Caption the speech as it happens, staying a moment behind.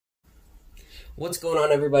What's going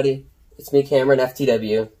on, everybody? It's me, Cameron,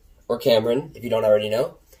 FTW, or Cameron, if you don't already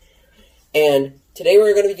know. And today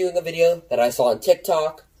we're going to be doing a video that I saw on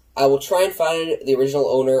TikTok. I will try and find the original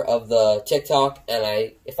owner of the TikTok,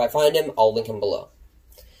 and if I find him, I'll link him below.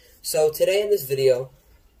 So today in this video,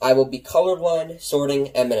 I will be colorblind sorting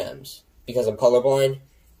M&Ms, because I'm colorblind,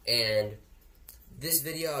 and this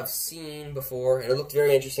video I've seen before, and it looked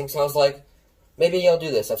very interesting, so I was like, maybe I'll do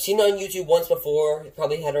this. I've seen it on YouTube once before. It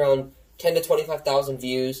probably had around 10 to 25,000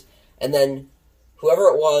 views. And then whoever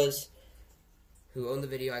it was who owned the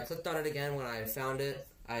video, I clicked on it again when I found it.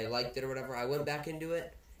 I liked it or whatever. I went back into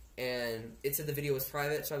it, and it said the video was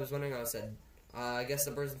private. So I was wondering, I guess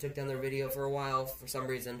the person took down their video for a while for some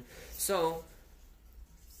reason. So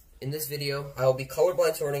in this video, I will be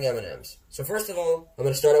colorblind sorting M&Ms. So first of all, I'm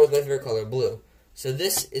going to start out with my favorite color, blue. So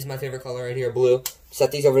this is my favorite color right here, blue.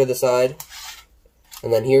 Set these over to the side.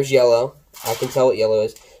 And then here's yellow. I can tell what yellow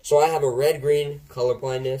is. So I have a red-green color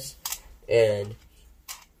blindness, and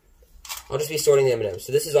I'll just be sorting the M&Ms.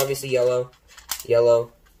 So this is obviously yellow,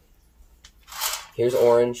 yellow. Here's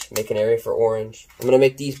orange. Make an area for orange. I'm going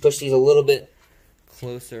to push these a little bit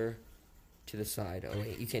closer to the side. Oh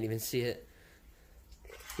wait, you can't even see it.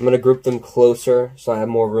 I'm going to group them closer so I have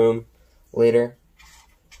more room later.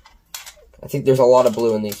 I think there's a lot of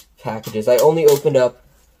blue in these packages. I only opened up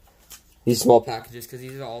these small packages because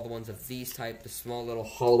these are all the ones of these type, the small little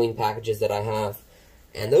Halloween packages that I have.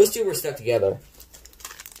 And those two were stuck together.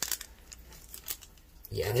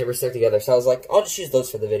 Yeah, they were stuck together. So I was like, I'll just use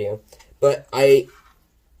those for the video. But I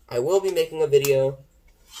will be making a video.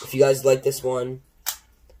 If you guys like this one,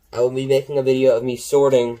 I will be making a video of me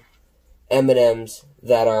sorting M&Ms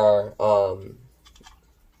that are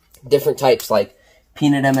different types, like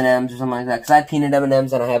peanut M&Ms or something like that. Because I have peanut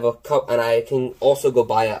M&Ms and I have a cup, and I can also go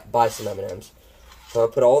buy some M&Ms. So I'll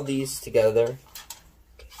put all these together.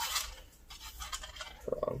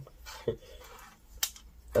 Wrong.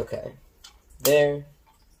 Okay. There.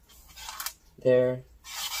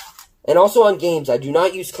 And also on games, I do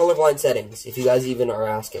not use colorblind settings, if you guys even are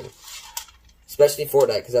asking. Especially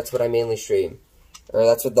Fortnite, because that's what I mainly stream. Or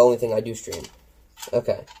that's the only thing I do stream.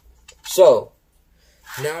 Okay. So,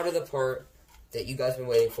 now to the part that you guys have been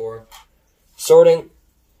waiting for. Sorting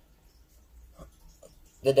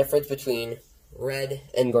the difference between red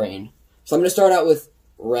and green. So I'm going to start out with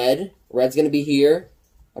red. Red's going to be here,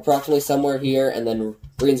 approximately somewhere here, and then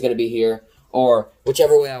green's going to be here, or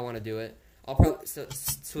whichever way I want to do it. So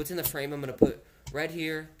it's in the frame. I'm going to put red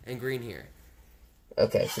here and green here.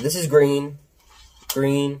 Okay, so this is green,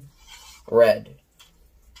 green, red,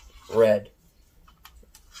 red,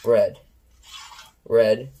 red,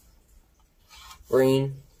 red,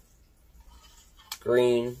 green,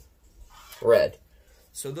 green, red.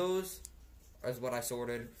 So those are what I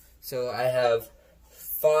sorted. So I have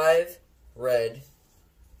 5 red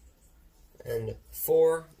and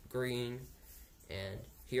 4 green, and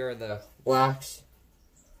here are the blacks,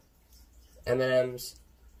 M&Ms.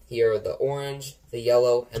 Here are the orange, the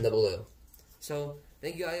yellow, and the blue. So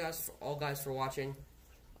thank you guys for watching.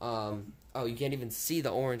 Oh, you can't even see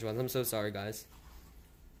the orange ones. I'm so sorry, guys.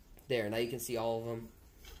 There, now you can see all of them.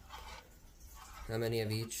 How many of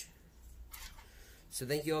each? So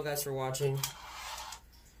thank you all guys for watching.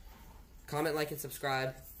 Comment, like, and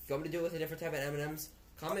subscribe. If you want me to do it with a different type of M&Ms,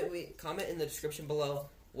 comment in the description below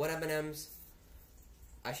what M&Ms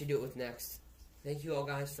I should do it with next. Thank you all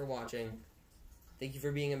guys for watching. Thank you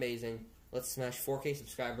for being amazing. Let's smash 4K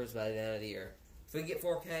subscribers by the end of the year. If we get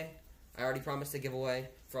 4K, I already promised a giveaway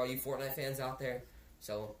for all you Fortnite fans out there.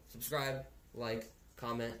 So subscribe, like,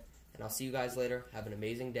 comment, and I'll see you guys later. Have an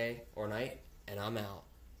amazing day or night, and I'm out.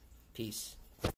 Peace.